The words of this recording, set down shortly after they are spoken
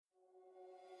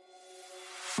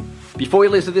Before we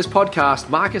listen to this podcast,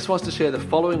 Marcus wants to share the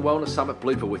following Wellness Summit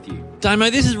blooper with you. Damo,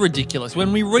 this is ridiculous.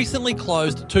 When we recently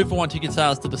closed 2-for-1 ticket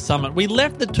sales to the summit, we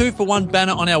left the 2-for-1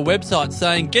 banner on our website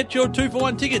saying, get your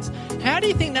 2-for-1 tickets. How do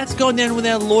you think that's gone down with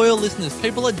our loyal listeners?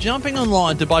 People are jumping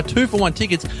online to buy 2-for-1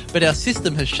 tickets, but our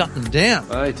system has shut them down.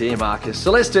 Oh dear, Marcus. So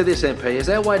let's do this, MP. As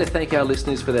our way to thank our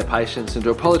listeners for their patience and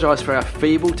to apologise for our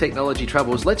feeble technology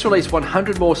troubles, let's release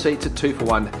 100 more seats at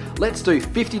 2-for-1. Let's do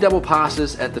 50 double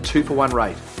passes at the 2-for-1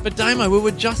 rate. But Damo, we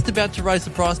were just about to raise the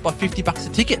price by $50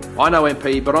 a ticket. I know,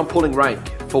 MP, but I'm pulling rank.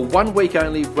 For 1 week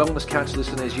only, Wellness Couch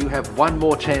listeners, you have one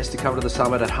more chance to come to the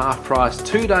summit at half price.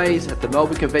 2 days at the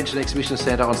Melbourne Convention Exhibition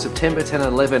Centre on September 10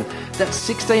 and 11. That's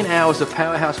 16 hours of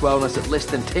powerhouse wellness at less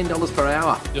than $10 per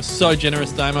hour. You're so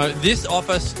generous, Damo. This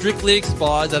offer strictly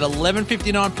expires at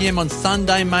 11:59pm on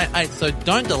Sunday, May 8th, so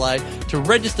don't delay. To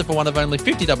register for one of only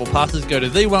 50 double passes, go to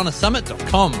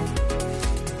thewellnesssummit.com.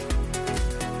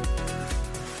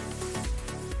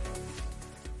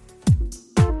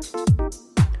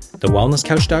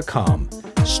 TheWellnessCouch.com,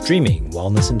 streaming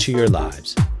wellness into your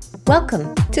lives.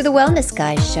 Welcome to the Wellness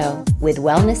Guys Show with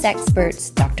wellness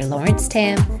experts Dr. Lawrence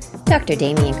Tam, Dr.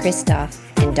 Damien Christoph,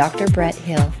 and Dr. Brett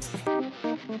Hill.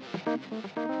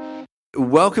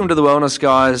 Welcome to the Wellness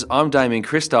Guys. I'm Damien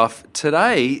Christoph.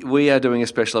 Today we are doing a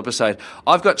special episode.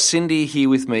 I've got Cindy here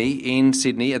with me in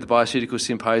Sydney at the Bioceutical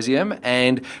Symposium,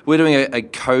 and we're doing a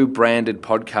co-branded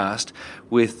podcast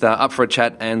with Up for a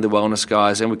Chat and the Wellness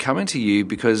Guys, and we're coming to you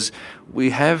because we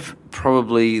have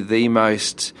probably the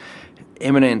most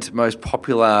eminent, most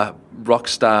popular rock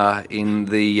star in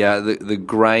the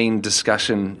grain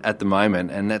discussion at the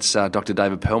moment, and that's Dr.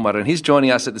 David Perlmutter, and he's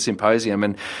joining us at the symposium.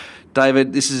 And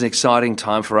David, this is an exciting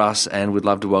time for us, and we'd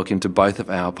love to welcome you to both of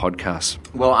our podcasts.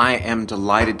 Well, I am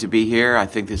delighted to be here. I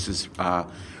think this is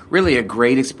really a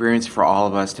great experience for all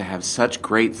of us to have such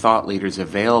great thought leaders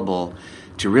available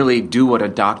to really do what a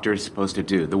doctor is supposed to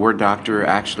do. The word doctor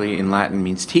actually in Latin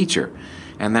means teacher,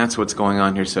 and that's what's going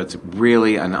on here. So it's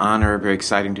really an honor, very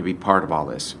exciting to be part of all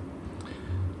this.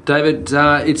 David,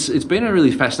 it's been a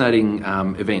really fascinating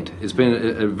event. It's been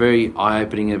a very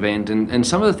eye-opening event, and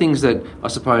some of the things that I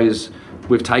suppose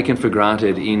we've taken for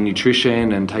granted in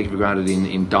nutrition and taken for granted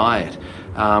in diet,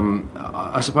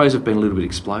 I suppose have been a little bit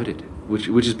exploded, which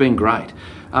has been great.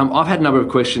 I've had a number of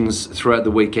questions throughout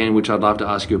the weekend which I'd love to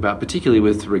ask you about, particularly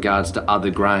with regards to other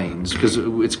grains, because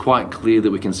it's quite clear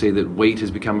that we can see that wheat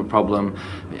has become a problem,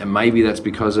 and maybe that's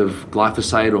because of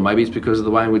glyphosate, or maybe it's because of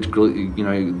the way in which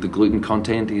the gluten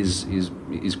content is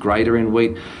greater in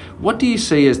wheat. What do you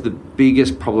see as the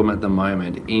biggest problem at the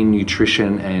moment in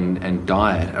nutrition and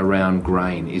diet around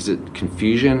grain? Is it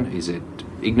confusion? Is it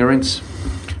ignorance?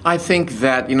 I think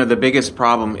that, the biggest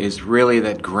problem is really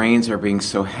that grains are being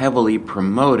so heavily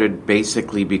promoted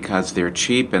basically because they're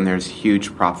cheap and there's huge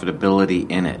profitability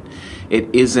in it. It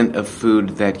isn't a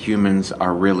food that humans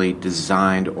are really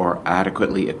designed or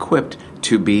adequately equipped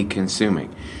to be consuming.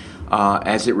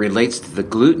 As it relates to the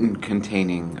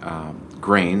gluten-containing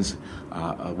grains,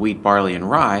 wheat, barley, and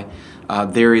rye,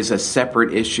 there is a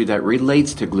separate issue that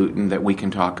relates to gluten that we can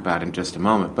talk about in just a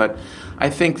moment. But I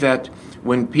think that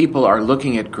when people are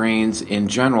looking at grains in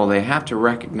general, they have to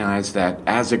recognize that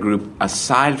as a group,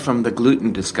 aside from the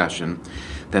gluten discussion,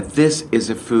 that this is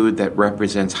a food that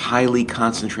represents highly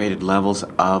concentrated levels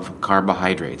of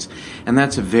carbohydrates. And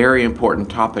that's a very important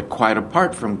topic, quite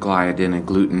apart from gliadin and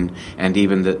gluten and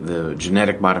even the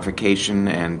genetic modification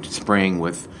and spraying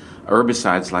with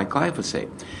herbicides like glyphosate.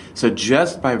 So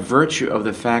just by virtue of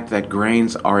the fact that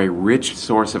grains are a rich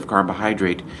source of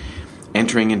carbohydrate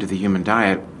entering into the human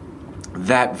diet,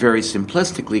 that very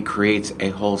simplistically creates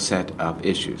a whole set of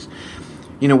issues.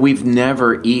 We've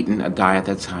never eaten a diet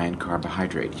that's high in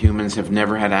carbohydrate. Humans have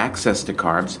never had access to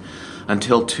carbs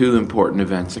until two important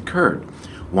events occurred.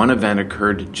 One event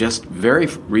occurred just very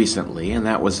recently, and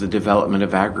that was the development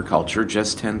of agriculture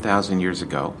just 10,000 years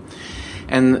ago.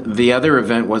 And the other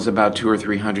event was about 200 or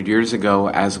 300 years ago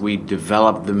as we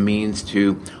developed the means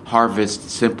to harvest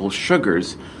simple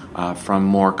sugars from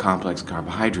more complex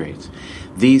carbohydrates.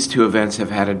 These two events have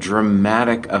had a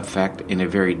dramatic effect in a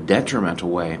very detrimental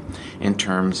way in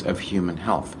terms of human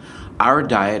health. Our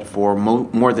diet for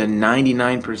more than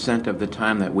 99% of the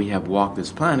time that we have walked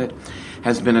this planet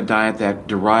has been a diet that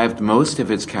derived most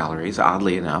of its calories,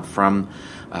 oddly enough, from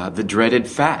the dreaded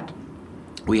fat,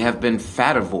 We have been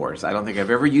fativores. I don't think I've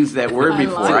ever used that word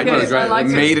before. I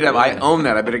made it up. I own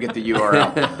that. I better get the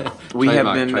URL. We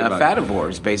have been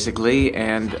fativores, basically,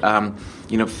 and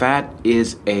fat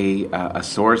is a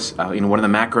source. One of the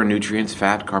macronutrients: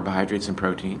 fat, carbohydrates, and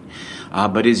protein,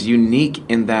 but is unique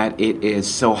in that it is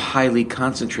so highly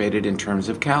concentrated in terms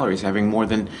of calories, having more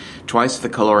than twice the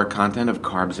caloric content of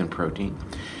carbs and protein.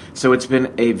 So it's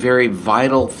been a very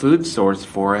vital food source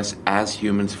for us as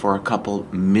humans for a couple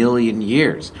million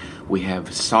years. We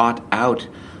have sought out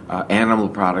animal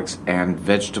products and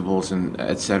vegetables and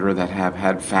etc. that have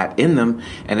had fat in them,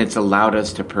 and it's allowed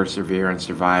us to persevere and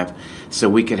survive so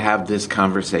we could have this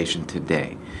conversation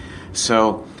today.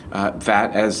 So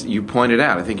fat, as you pointed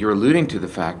out, I think you're alluding to the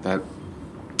fact that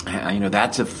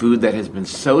that's a food that has been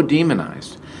so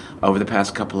demonized over the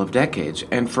past couple of decades,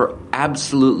 and for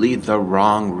absolutely the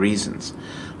wrong reasons.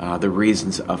 The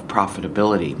reasons of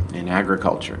profitability in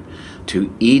agriculture,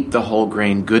 to eat the whole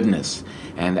grain goodness,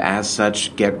 and as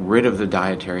such get rid of the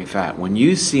dietary fat. When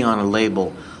you see on a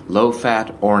label low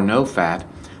fat or no fat,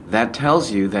 that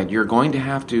tells you that you're going to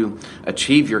have to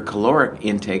achieve your caloric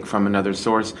intake from another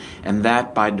source, and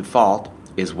that by default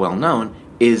is well known,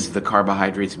 is the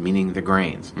carbohydrates, meaning the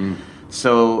grains.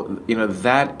 So,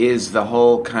 that is the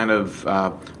whole kind of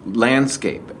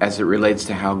landscape as it relates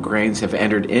to how grains have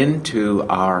entered into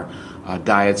our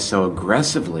diets so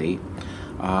aggressively,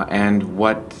 and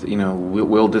what,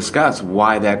 we'll discuss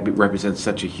why that represents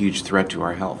such a huge threat to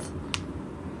our health.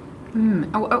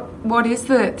 What is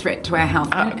the threat to our health?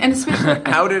 And especially,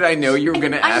 how did I know you were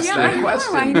going to ask that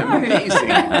question? I know.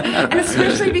 Amazing.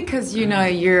 Especially because,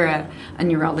 you're a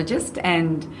neurologist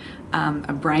and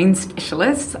a brain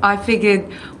specialist. I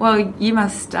figured, well, you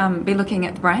must be looking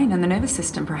at the brain and the nervous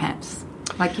system, perhaps,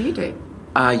 like you do.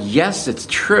 Yes, it's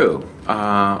true.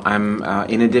 I'm,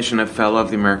 in addition, a fellow of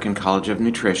the American College of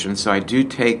Nutrition, so I do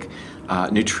take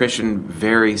nutrition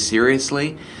very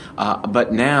seriously.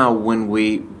 But now, when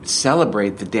we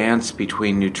celebrate the dance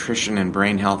between nutrition and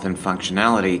brain health and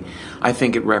functionality, I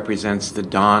think it represents the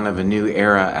dawn of a new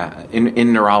era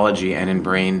in neurology and in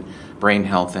brain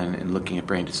health and looking at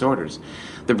brain disorders.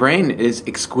 The brain is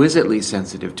exquisitely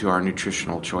sensitive to our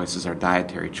nutritional choices, our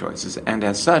dietary choices, and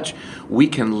as such, we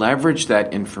can leverage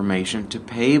that information to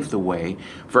pave the way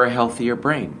for a healthier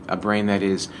brain, a brain that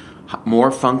is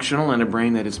more functional and a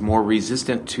brain that is more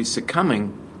resistant to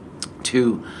succumbing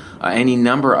to any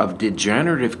number of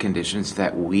degenerative conditions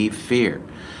that we fear.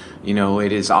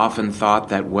 It is often thought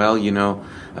that,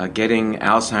 getting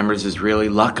Alzheimer's is really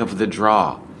luck of the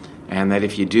draw. And that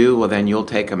if you do, well, then you'll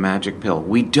take a magic pill.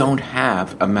 We don't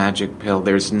have a magic pill.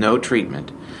 There's no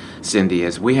treatment, Cindy.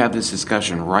 As we have this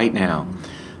discussion right now,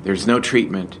 there's no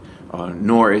treatment,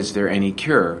 nor is there any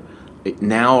cure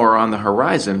now or on the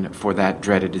horizon for that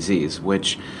dreaded disease,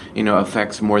 which,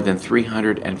 affects more than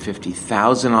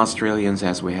 350,000 Australians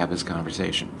as we have this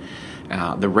conversation,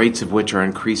 the rates of which are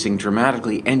increasing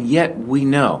dramatically. And yet we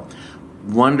know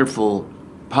wonderful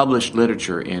published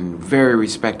literature in very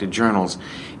respected journals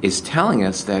is telling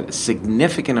us that a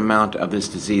significant amount of this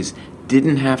disease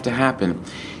didn't have to happen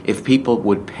if people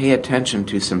would pay attention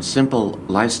to some simple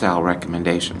lifestyle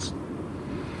recommendations.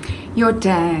 Your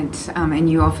dad, and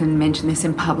you often mention this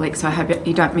in public, so I hope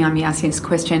you don't mind me asking this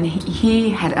question, he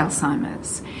had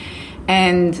Alzheimer's.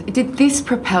 And did this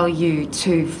propel you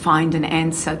to find an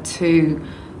answer to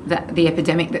the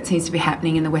epidemic that seems to be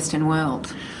happening in the Western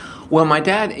world? Well, my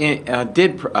dad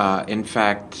did, in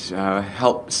fact,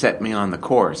 help set me on the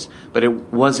course, but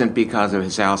it wasn't because of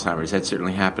his Alzheimer's. That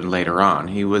certainly happened later on.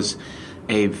 He was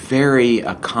a very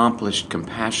accomplished,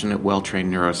 compassionate,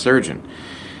 well-trained neurosurgeon.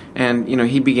 And,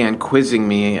 he began quizzing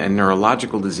me in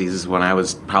neurological diseases when I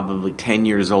was probably 10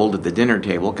 years old at the dinner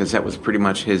table, because that was pretty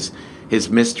much his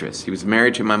mistress. He was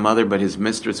married to my mother, but his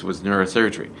mistress was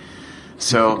neurosurgery.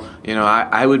 So,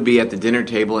 I would be at the dinner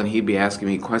table and he'd be asking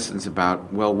me questions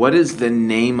about, well, what is the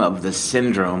name of the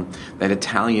syndrome that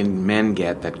Italian men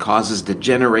get that causes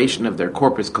degeneration of their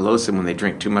corpus callosum when they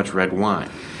drink too much red wine?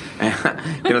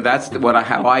 That's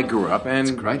how I grew up. And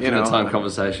it's great dinner-time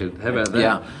conversation. How about that?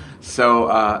 Yeah. So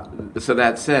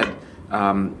that said,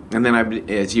 and then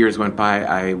as years went by,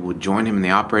 I would join him in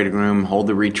the operating room, hold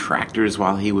the retractors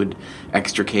while he would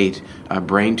extricate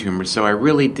brain tumors. So I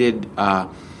really did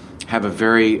have a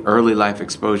very early life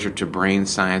exposure to brain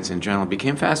science in general,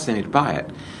 became fascinated by it.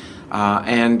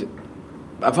 And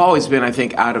I've always been, I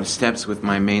think, out of steps with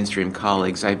my mainstream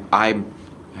colleagues. I'm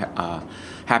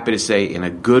happy to say in a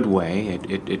good way.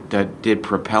 It did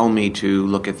propel me to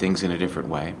look at things in a different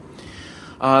way.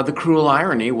 The cruel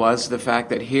irony was the fact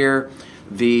that here,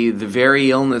 the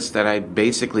very illness that I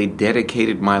basically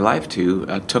dedicated my life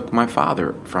to took my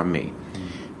father from me.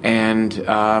 And,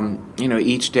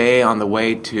 each day on the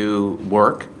way to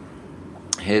work,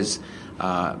 his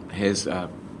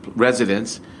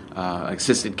residence,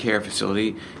 assisted care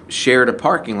facility, shared a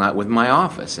parking lot with my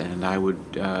office. And I would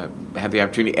have the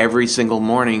opportunity every single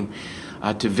morning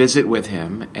to visit with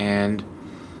him and,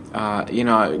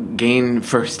 gain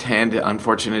firsthand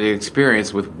unfortunate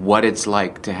experience with what it's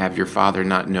like to have your father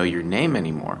not know your name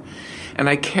anymore. And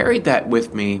I carried that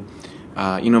with me,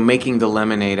 making the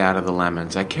lemonade out of the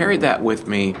lemons. I carried that with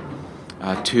me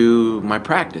to my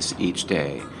practice each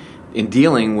day in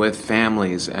dealing with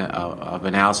families of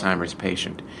an Alzheimer's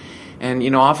patient.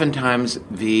 And, oftentimes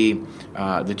the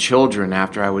children,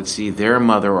 after I would see their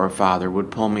mother or father,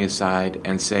 would pull me aside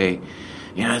and say,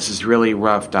 this is really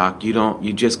rough, Doc.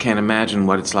 You just can't imagine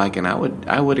what it's like. And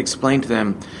I would explain to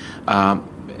them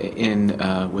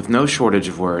with no shortage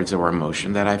of words or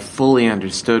emotion that I fully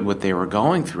understood what they were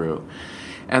going through,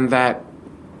 and that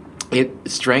it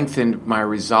strengthened my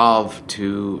resolve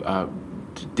to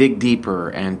dig deeper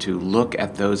and to look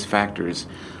at those factors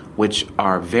which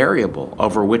are variable,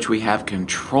 over which we have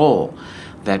control,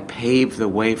 that pave the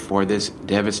way for this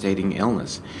devastating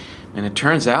illness. And it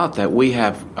turns out that we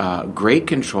have great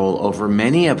control over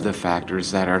many of the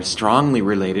factors that are strongly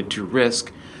related to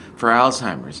risk for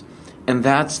Alzheimer's. And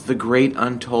that's the great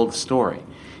untold story.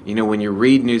 When you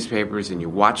read newspapers and you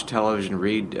watch television,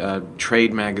 read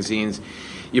trade magazines,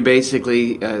 you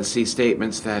basically see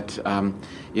statements that,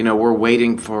 we're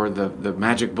waiting for the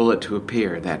magic bullet to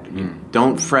appear, that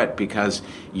don't fret because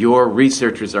your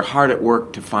researchers are hard at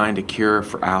work to find a cure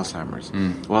for Alzheimer's.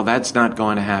 Well, that's not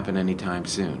going to happen anytime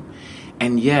soon.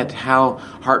 And yet, how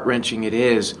heart-wrenching it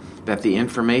is that the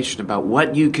information about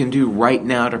what you can do right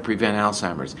now to prevent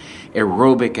Alzheimer's,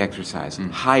 aerobic exercise,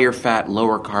 higher fat,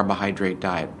 lower carbohydrate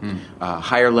diet,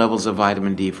 higher levels of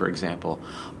vitamin D, for example,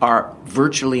 are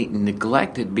virtually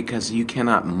neglected because you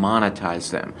cannot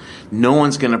monetize them. No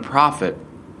one's going to profit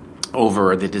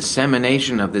over the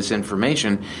dissemination of this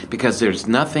information because there's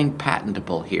nothing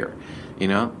patentable here.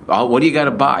 What do you got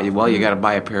to buy? Well, you got to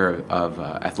buy a pair of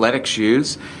athletic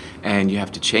shoes, and you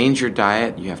have to change your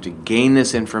diet, you have to gain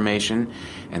this information,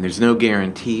 and there's no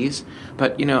guarantees.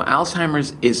 But,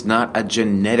 Alzheimer's is not a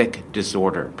genetic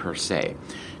disorder per se.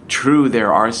 True,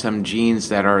 there are some genes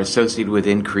that are associated with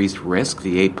increased risk.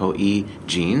 The ApoE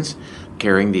genes,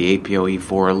 carrying the ApoE4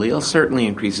 allele, certainly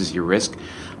increases your risk.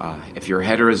 If you're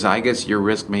heterozygous, your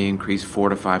risk may increase 4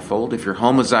 to 5-fold. If you're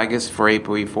homozygous for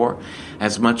ApoE4,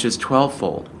 as much as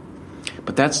 12-fold.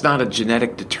 But that's not a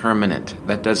genetic determinant.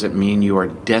 That doesn't mean you are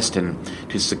destined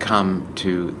to succumb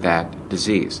to that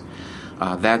disease.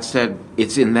 That said,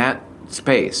 it's in that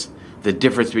space, the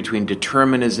difference between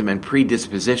determinism and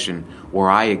predisposition,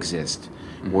 where I exist,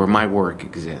 where my work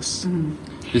exists.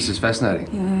 This is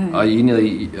fascinating.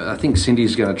 Yeah. I think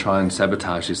Cindy's going to try and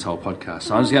sabotage this whole podcast.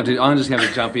 So I'm just going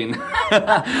to jump in.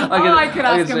 I could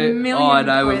ask a million questions. I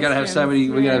know, we're going to have so many.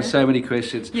 We're going to have so many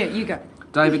questions. Yeah, you go,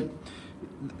 David.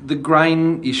 The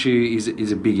grain issue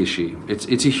is a big issue.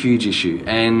 It's a huge issue,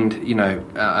 and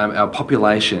our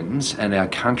populations and our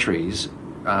countries'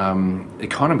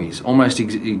 economies almost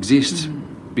exist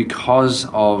because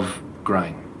of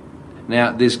grain.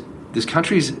 Now, there's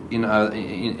countries in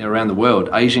around the world,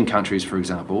 Asian countries, for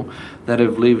example, that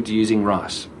have lived using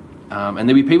rice, and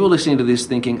there'll be people listening to this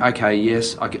thinking, okay,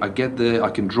 yes, I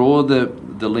can draw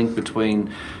the link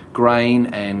between grain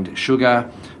and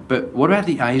sugar, but what about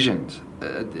the Asians?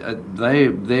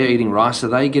 They're eating rice. Are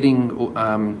they getting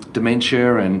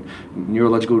dementia and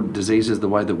neurological diseases the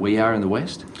way that we are in the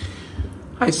West?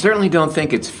 I certainly don't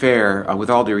think it's fair, with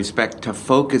all due respect, to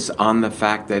focus on the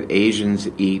fact that Asians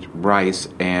eat rice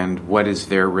and what is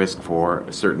their risk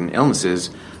for certain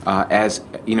illnesses as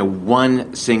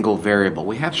one single variable.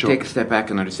 We have to take a step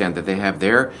back and understand that they have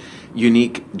their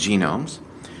unique genomes.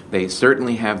 They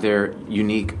certainly have their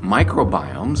unique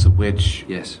microbiomes, which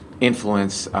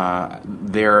influence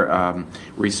their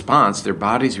response, their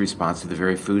body's response to the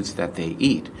very foods that they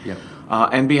eat. Yep.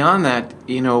 And beyond that,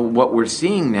 what we're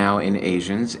seeing now in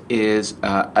Asians is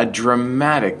a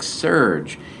dramatic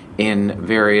surge in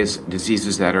various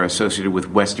diseases that are associated with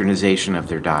westernization of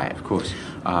their diet. Of course.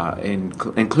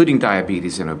 Including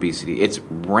diabetes and obesity. It's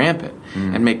rampant.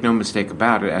 And make no mistake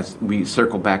about it, as we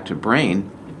circle back to brain,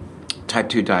 type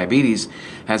 2 diabetes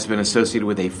has been associated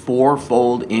with a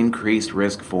 4-fold increased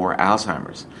risk for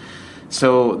Alzheimer's.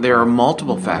 So there are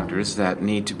multiple factors that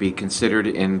need to be considered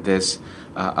in this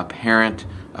apparent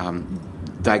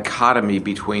dichotomy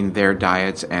between their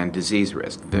diets and disease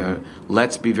risk.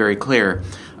 Let's be very clear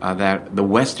that the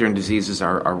Western diseases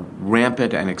are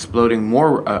rampant and exploding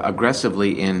more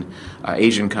aggressively in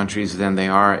Asian countries than they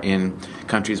are in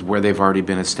countries where they've already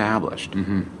been established.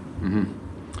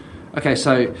 Okay,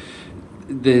 so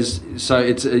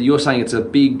you're saying it's a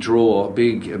big draw, a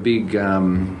big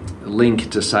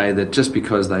link to say that just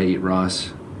because they eat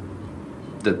rice,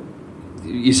 that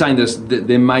you're saying there's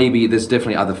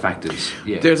definitely other factors.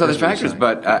 Yeah, there's other factors,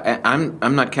 but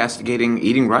I'm not castigating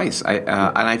eating rice. And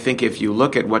I think if you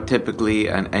look at what typically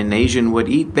an Asian would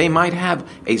eat, they might have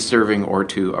a serving or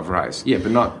two of rice. Yeah,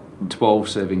 but not 12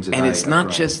 servings a day. And it's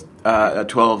not just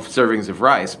 12 servings of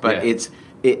rice, but Yeah. it's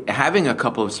having a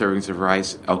couple of servings of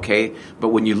rice, okay, but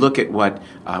when you look at what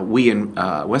we in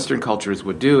Western cultures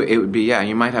would do, it would be,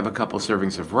 you might have a couple of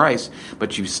servings of rice,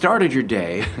 but you've started your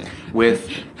day with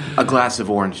a glass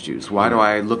of orange juice. Why do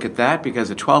I look at that?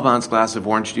 Because a 12-ounce glass of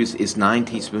orange juice is 9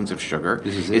 teaspoons of sugar.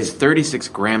 It's 36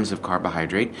 grams of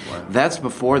carbohydrate. Wow. That's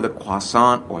before the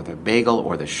croissant or the bagel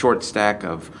or the short stack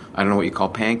of, I don't know what you call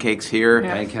pancakes here.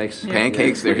 Yeah. Pancakes.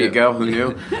 Pancakes, there you go, who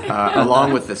knew?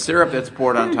 Along with the syrup that's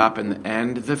poured on top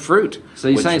and the fruit. So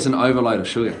you're which- saying it's an overload of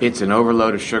sugar. It's an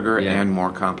overload of sugar Yeah. and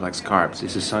more complex carbs.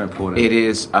 This is so important. It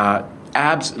is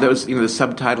the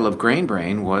subtitle of Grain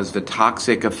Brain was the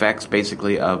toxic effects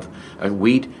basically of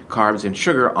wheat, carbs, and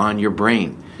sugar on your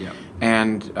brain. Yeah.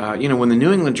 And when the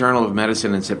New England Journal of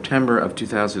Medicine in September of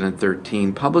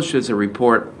 2013 publishes a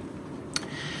report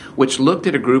which looked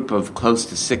at a group of close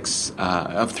to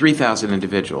 3,000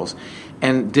 individuals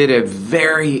and did a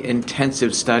very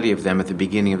intensive study of them at the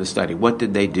beginning of the study. What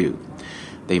did they do?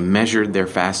 They measured their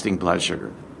fasting blood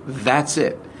sugar. That's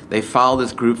it. They followed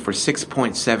this group for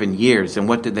 6.7 years, and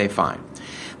what did they find?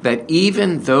 That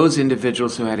even those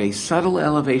individuals who had a subtle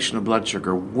elevation of blood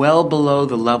sugar well below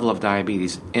the level of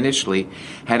diabetes initially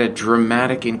had a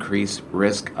dramatic increased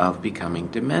risk of becoming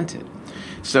demented.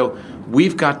 So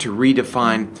we've got to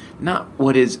redefine not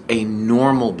what is a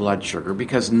normal blood sugar,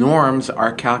 because norms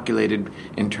are calculated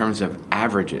in terms of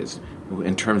averages,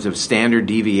 in terms of standard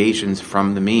deviations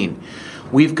from the mean.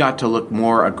 We've got to look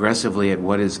more aggressively at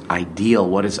what is ideal,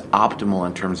 what is optimal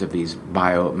in terms of these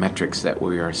biometrics that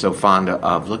we are so fond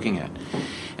of looking at.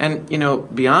 And,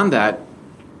 beyond that,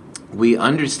 we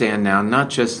understand now not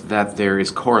just that there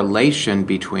is correlation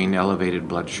between elevated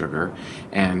blood sugar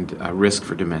and risk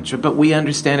for dementia, but we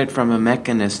understand it from a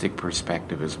mechanistic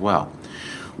perspective as well.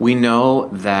 We know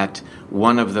that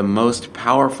one of the most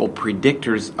powerful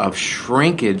predictors of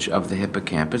shrinkage of the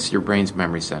hippocampus, your brain's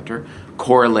memory center,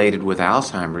 correlated with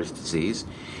Alzheimer's disease,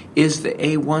 is the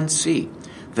A1C,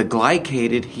 the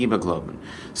glycated hemoglobin.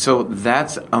 So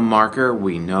that's a marker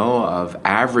we know of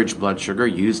average blood sugar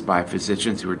used by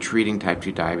physicians who are treating type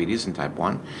 2 diabetes and type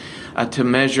 1 to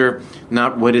measure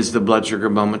not what is the blood sugar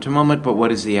moment to moment, but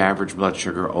what is the average blood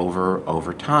sugar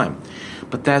over time.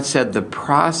 But that said, the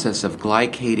process of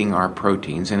glycating our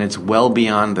proteins, and it's well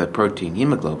beyond the protein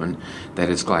hemoglobin that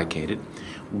is glycated,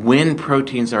 when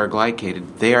proteins are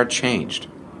glycated, they are changed.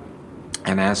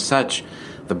 And as such,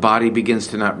 the body begins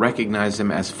to not recognize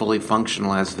them as fully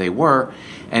functional as they were,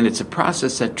 and it's a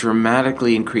process that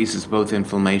dramatically increases both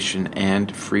inflammation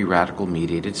and free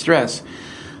radical-mediated stress.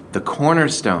 The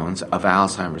cornerstones of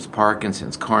Alzheimer's,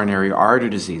 Parkinson's, coronary artery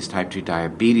disease, type 2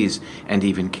 diabetes, and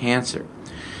even cancer.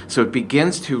 So it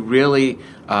begins to really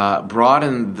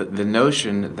broaden the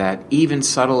notion that even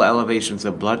subtle elevations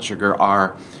of blood sugar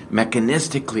are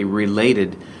mechanistically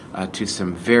related to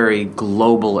some very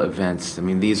global events. I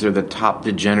mean, these are the top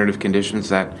degenerative conditions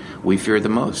that we fear the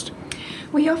most.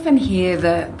 We often hear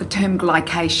the term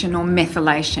glycation or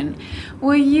methylation.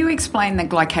 Will you explain the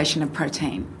glycation of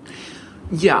protein?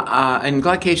 Yeah, and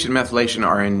glycation and methylation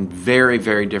are in very,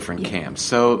 very different camps.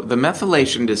 So the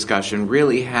methylation discussion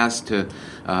really has to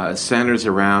centers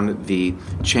around the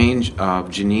change of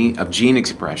gene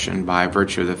expression by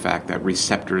virtue of the fact that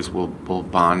receptors will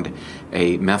bond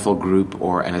a methyl group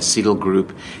or an acetyl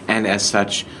group, and as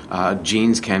such,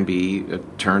 genes can be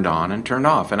turned on and turned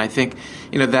off. And I think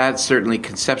that's certainly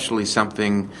conceptually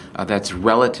something that's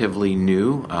relatively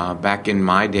new. Back in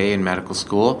my day in medical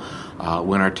school,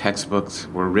 when our textbooks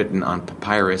were written on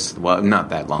papyrus, well, not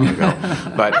that long ago,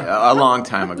 but a long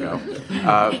time ago.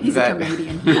 He's a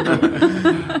comedian.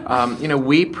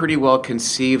 We pretty well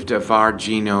conceived of our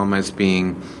genome as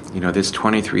being, this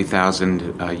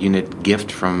 23,000 unit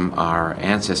gift from our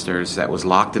ancestors that was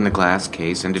locked in the glass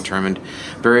case and determined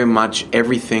very much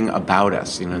everything about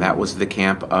us. That was the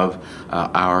camp of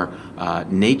our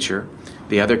nature.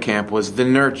 The other camp was the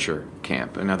nurture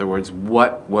camp. In other words,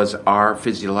 what was our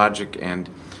physiologic and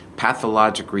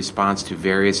pathologic response to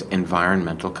various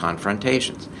environmental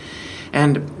confrontations.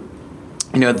 And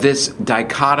this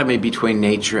dichotomy between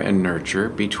nature and nurture,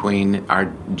 between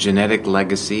our genetic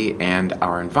legacy and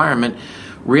our environment,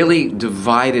 really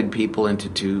divided people into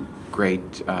two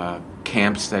great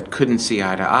camps that couldn't see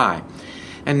eye to eye.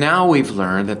 And now we've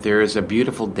learned that there is a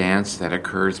beautiful dance that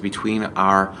occurs between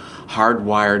our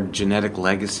hardwired genetic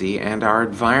legacy and our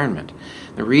environment.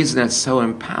 The reason that's so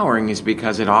empowering is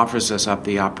because it offers us up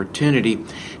the opportunity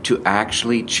to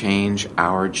actually change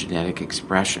our genetic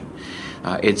expression.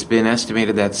 It's been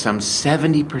estimated that some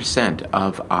 70%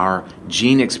 of our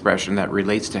gene expression that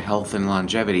relates to health and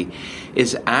longevity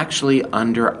is actually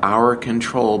under our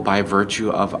control by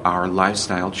virtue of our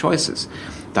lifestyle choices,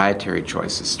 dietary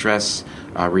choices, stress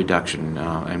reduction,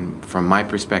 and from my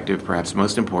perspective, perhaps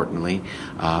most importantly,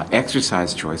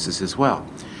 exercise choices as well.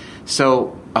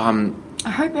 So I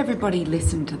hope everybody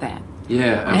listened to that.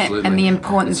 Yeah, absolutely. And the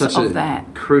importance of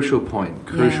that. Crucial point.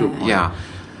 Yeah.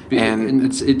 And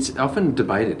it's often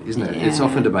debated, isn't it? Yeah. It's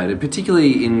often debated,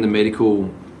 particularly in the medical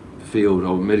field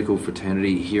or medical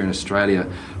fraternity here in Australia,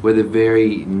 where they're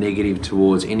very negative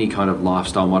towards any kind of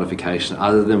lifestyle modification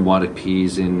other than what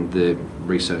appears in the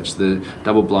research, the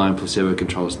double-blind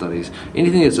placebo-controlled studies.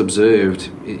 Anything that's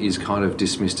observed is kind of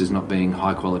dismissed as not being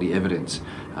high-quality evidence.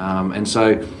 And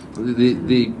so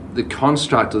the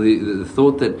construct or the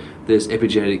thought that there's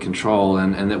epigenetic control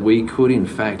and that we could, in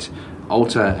fact,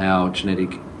 alter our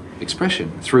genetic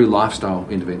expression through lifestyle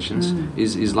interventions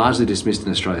is largely dismissed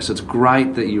in Australia. So it's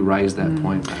great that you raised that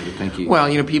point, David. Thank you.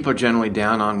 Well, people are generally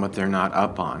down on what they're not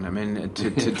up on. I mean, to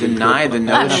deny the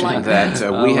notion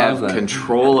that we have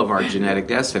control of our genetic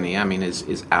destiny,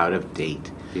 is out of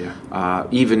date. Yeah.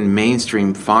 Even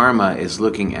mainstream pharma is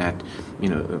looking at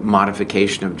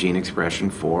modification of gene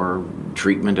expression for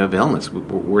treatment of illness.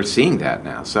 We're seeing that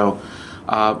now. So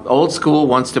old school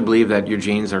wants to believe that your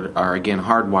genes are again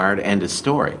hardwired, end of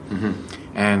story. Mm-hmm.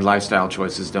 And lifestyle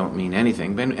choices don't mean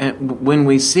anything. But when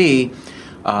we see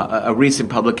a recent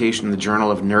publication in the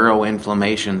Journal of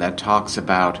Neuroinflammation that talks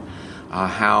about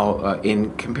how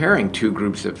in comparing two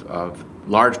groups of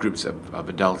large groups of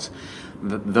adults,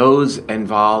 those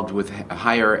involved with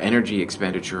higher energy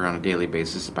expenditure on a daily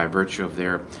basis by virtue of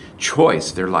their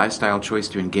choice, their lifestyle choice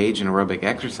to engage in aerobic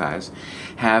exercise,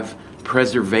 have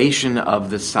preservation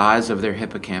of the size of their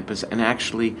hippocampus and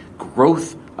actually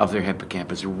growth of their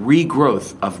hippocampus,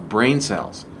 regrowth of brain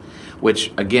cells,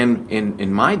 which again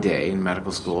in my day in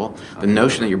medical school, the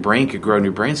notion that your brain could grow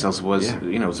new brain cells was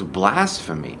was a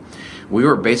blasphemy. We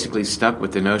were basically stuck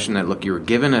with the notion that, look, you were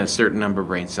given a certain number of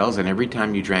brain cells, and every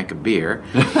time you drank a beer,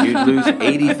 you'd lose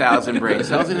 80,000 brain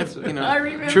cells. And if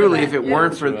if it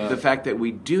weren't for the fact that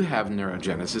we do have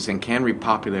neurogenesis and can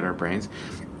repopulate our brains,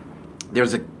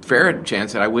 there's a fair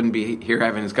chance that I wouldn't be here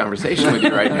having this conversation with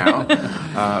you right now.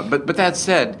 But that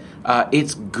said,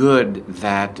 it's good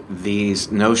that these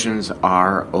notions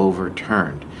are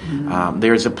overturned.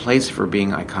 There's a place for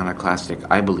being iconoclastic,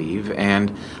 I believe,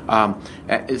 and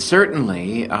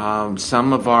certainly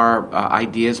some of our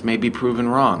ideas may be proven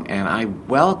wrong, and I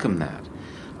welcome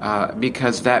that.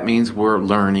 Because that means we're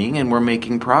learning and we're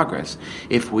making progress.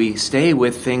 If we stay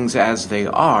with things as they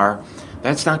are,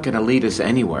 that's not going to lead us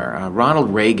anywhere.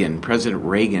 President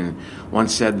Reagan,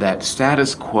 once said that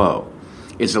status quo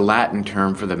is a Latin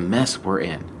term for the mess we're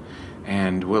in.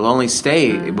 And we'll only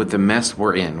stay with the mess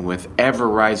we're in, with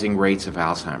ever-rising rates of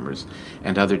Alzheimer's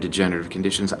and other degenerative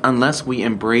conditions, unless we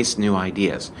embrace new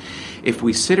ideas. If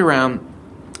we sit around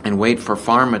and wait for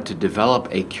pharma to develop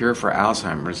a cure for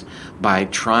Alzheimer's by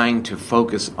trying to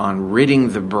focus on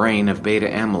ridding the brain of beta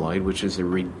amyloid, which is a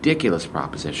ridiculous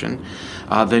proposition,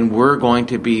 then we're going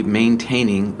to be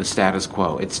maintaining the status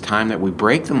quo. It's time that we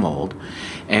break the mold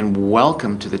and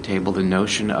welcome to the table the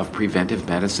notion of preventive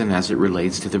medicine as it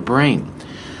relates to the brain.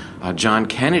 John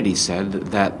Kennedy said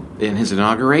that in his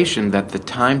inauguration that the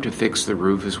time to fix the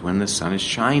roof is when the sun is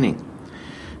shining.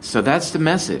 So that's the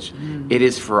message. It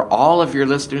is for all of your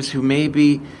listeners who may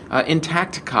be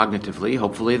intact cognitively.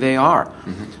 Hopefully they are.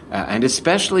 And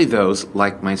especially those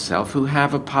like myself who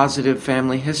have a positive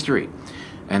family history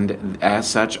and as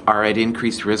such are at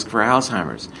increased risk for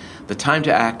Alzheimer's. The time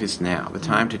to act is now. The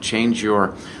time to change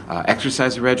your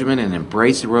exercise regimen and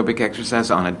embrace aerobic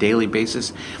exercise on a daily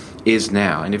basis is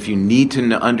now. And if you need to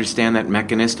understand that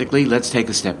mechanistically, let's take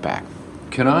a step back.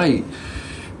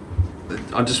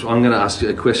 I'm going to ask you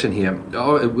a question here.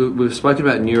 We've spoken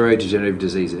about neurodegenerative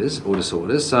diseases or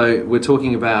disorders. So we're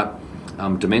talking about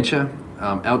dementia,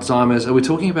 Alzheimer's. Are we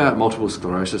talking about multiple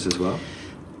sclerosis as well?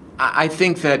 I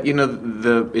think that,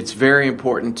 it's very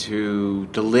important to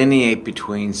delineate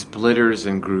between splitters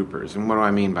and groupers. And what do I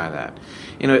mean by that?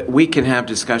 We can have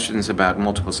discussions about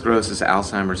multiple sclerosis,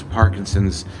 Alzheimer's,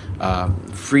 Parkinson's,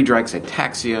 Friedreich's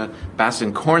ataxia,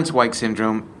 Basten-Kornzweig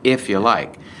syndrome, if you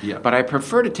like. Yeah. But I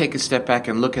prefer to take a step back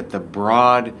and look at the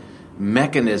broad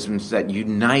mechanisms that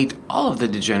unite all of the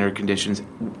degenerative conditions,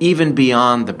 even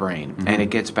beyond the brain. Mm-hmm. And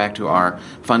it gets back to our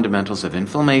fundamentals of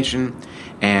inflammation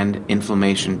and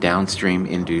inflammation downstream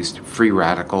induced free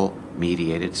radical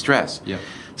mediated stress. Yep.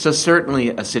 So certainly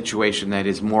a situation that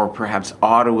is more perhaps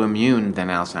autoimmune than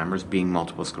Alzheimer's, being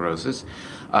multiple sclerosis,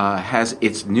 has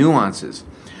its nuances.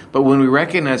 But when we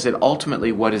recognize that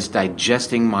ultimately what is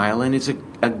digesting myelin is,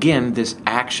 again, this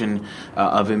action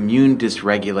of immune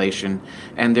dysregulation,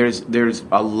 and there's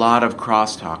a lot of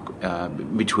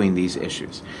crosstalk between these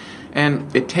issues.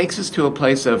 And it takes us to a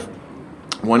place of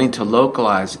wanting to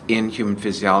localize in human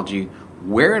physiology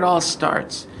where it all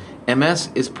starts. MS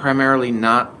is primarily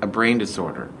not a brain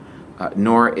disorder,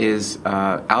 nor is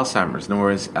Alzheimer's,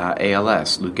 nor is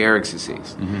ALS, Lou Gehrig's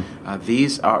disease.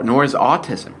 Mm-hmm. Nor is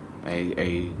autism,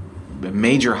 a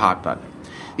major hot button.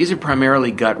 These are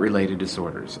primarily gut-related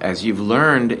disorders. As you've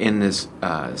learned in this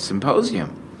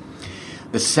symposium,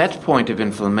 the set point of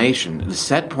inflammation, the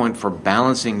set point for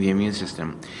balancing the immune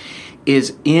system,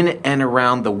 is in and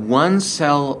around the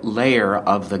one-cell layer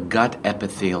of the gut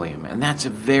epithelium. And that's a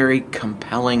very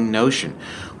compelling notion.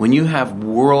 When you have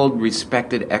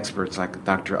world-respected experts like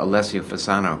Dr. Alessio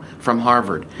Fasano from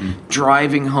Harvard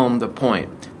driving home the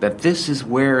point that this is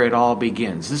where it all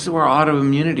begins. This is where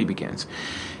autoimmunity begins.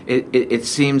 It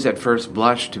seems at first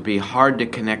blush to be hard to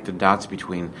connect the dots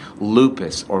between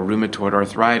lupus or rheumatoid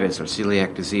arthritis or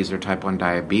celiac disease or type 1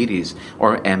 diabetes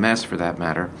or MS for that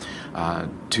matter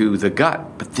to the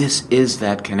gut. But this is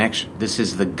that connection. This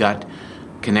is the gut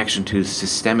connection to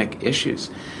systemic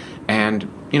issues.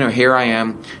 And, here I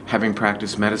am having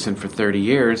practiced medicine for 30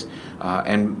 years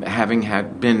and having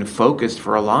been focused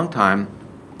for a long time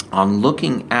on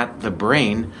looking at the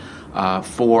brain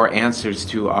for answers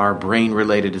to our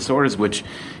brain-related disorders, which,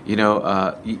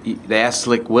 they asked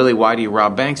Slick Willie, why do you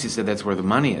rob banks? He said, that's where the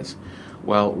money is.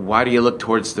 Well, why do you look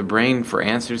towards the brain for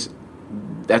answers?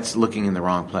 That's looking in the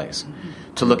wrong place. Mm-hmm.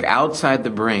 To look outside the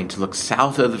brain, to look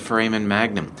south of the foramen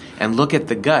magnum, and look at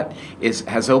the gut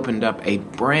has opened up a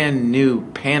brand new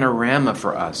panorama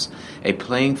for us, a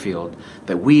playing field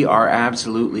that we are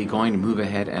absolutely going to move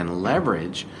ahead and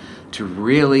leverage to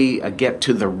really get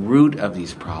to the root of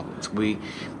these problems.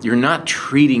 You're not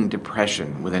treating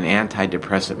depression with an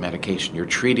antidepressant medication. You're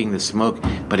treating the smoke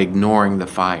but ignoring the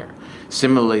fire.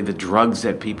 Similarly, the drugs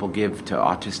that people give to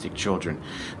autistic children,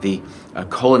 the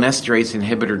cholinesterase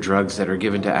inhibitor drugs that are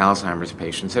given to Alzheimer's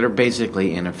patients that are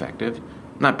basically ineffective.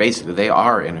 Not basically, they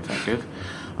are ineffective,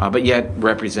 but yet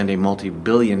represent a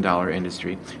multi-billion-dollar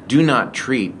industry, do not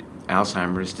treat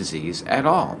Alzheimer's disease at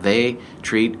all. They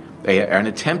are an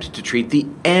attempt to treat the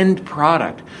end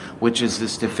product, which is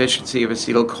this deficiency of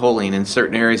acetylcholine in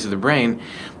certain areas of the brain.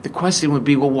 The question would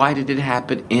be, well, why did it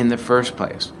happen in the first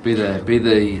place? Be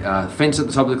the fence at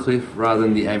the top of the cliff rather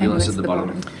than the ambulance at the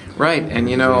bottom. Right, and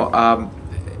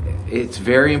it's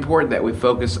very important that we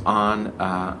focus on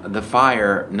the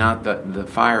fire, not the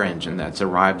fire engine that's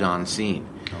arrived on scene.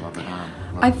 I love it.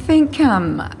 I think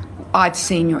I've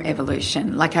seen your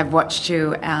evolution. Like I've watched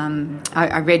you.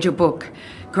 I read your book,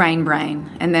 Grain Brain,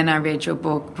 and then I read your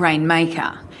book, Brain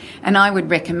Maker. And I would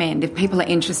recommend, if people are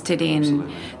interested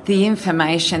in the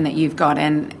information that you've got,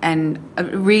 and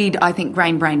read, I think,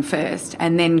 Grain Brain first,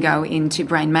 and then go into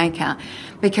Brain Maker,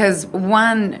 because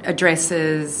one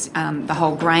addresses the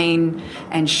whole grain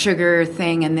and sugar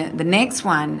thing, and the next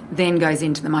one then goes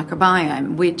into the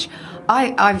microbiome, which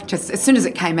I've just, as soon as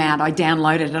it came out, I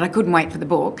downloaded it. I couldn't wait for the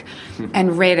book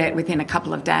and read it within a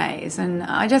couple of days. And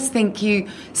I just think you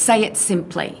say it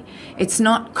simply. It's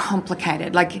not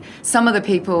complicated. Like some of the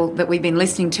people that we've been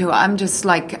listening to, I'm just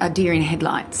like a deer in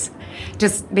headlights,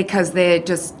 just because they're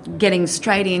just getting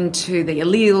straight into the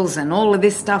alleles and all of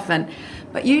this stuff.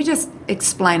 But you just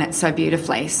explain it so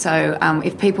beautifully. So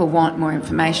if people want more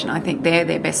information, I think they're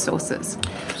their best sources.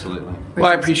 Absolutely. Well,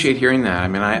 I appreciate hearing that. I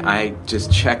mean, I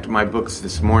just checked my books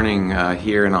this morning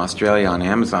here in Australia on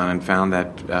Amazon and found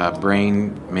that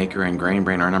Brain Maker and Grain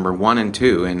Brain are number 1 and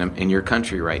 2 in your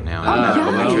country right now.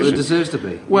 Well, it deserves to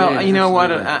be. Well, yeah, you know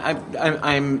absolutely. what?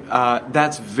 I'm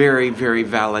that's very, very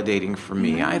validating for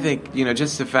me. I think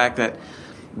just the fact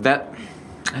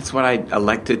that's what I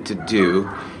elected to do.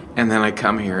 And then I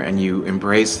come here and you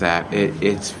embrace that.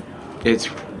 It's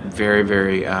very,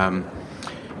 very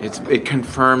It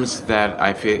confirms that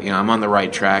I feel I'm on the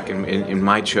right track in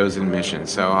my chosen mission.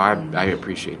 So I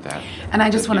appreciate that. And I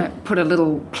just want to put a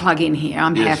little plug in here.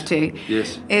 I have to.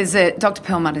 Yes. Is that Dr.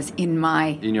 Perlmutter's in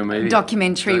your movie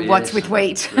documentary, What's with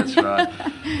Wheat? That's right.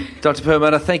 Dr.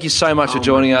 Perlmutter, thank you so much for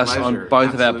joining us on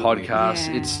both of our podcasts.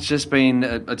 Yeah. It's just been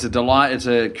it's a delight. It's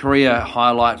a career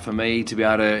highlight for me to be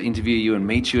able to interview you and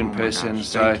meet you in person. Gosh,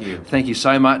 so thank you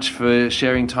so much for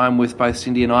sharing time with both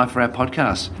Cindy and I for our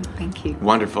podcast. Thank you.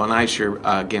 Wonderful. And I sure,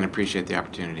 again, appreciate the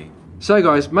opportunity. So,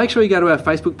 guys, make sure you go to our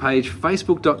Facebook page,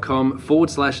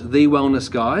 facebook.com/The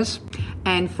Wellness Guys.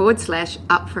 And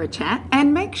 /Up for a Chat.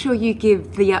 And make sure you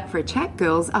give the Up for a Chat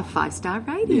girls a 5-star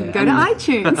rating. Yeah. Go to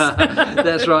iTunes.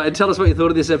 That's right. And tell us what you thought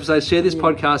of this episode. Share this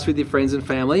podcast with your friends and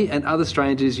family and other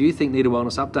strangers you think need a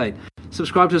wellness update.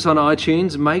 Subscribe to us on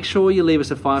iTunes. Make sure you leave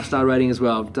us a 5-star rating as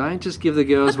well. Don't just give the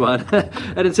girls one.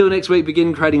 And until next week,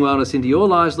 begin creating wellness into your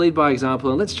lives. Lead by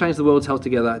example, and let's change the world's health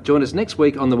together. Join us next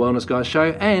week on The Wellness Guys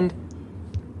Show, and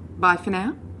Bye for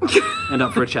now. And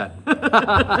up for a chat.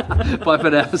 Bye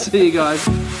for now. See you guys.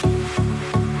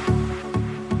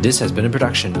 This has been a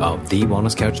production of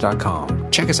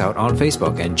TheWellnessCouch.com. Check us out on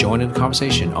Facebook and join in the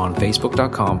conversation on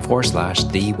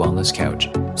Facebook.com/The Wellness Couch.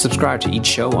 Subscribe to each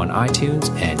show on iTunes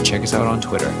and check us out on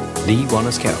Twitter. The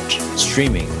Wellness Couch,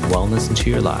 streaming wellness into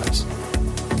your lives.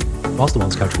 Whilst the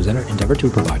Wellness Couch presenter endeavor to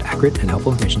provide accurate and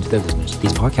helpful information to their listeners,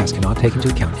 these podcasts cannot take into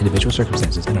account individual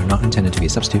circumstances and are not intended to be a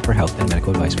substitute for health and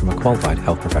medical advice from a qualified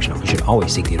health professional. You should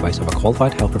always seek the advice of a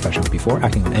qualified health professional before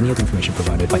acting on any of the information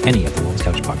provided by any of the Wellness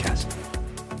Couch podcasts.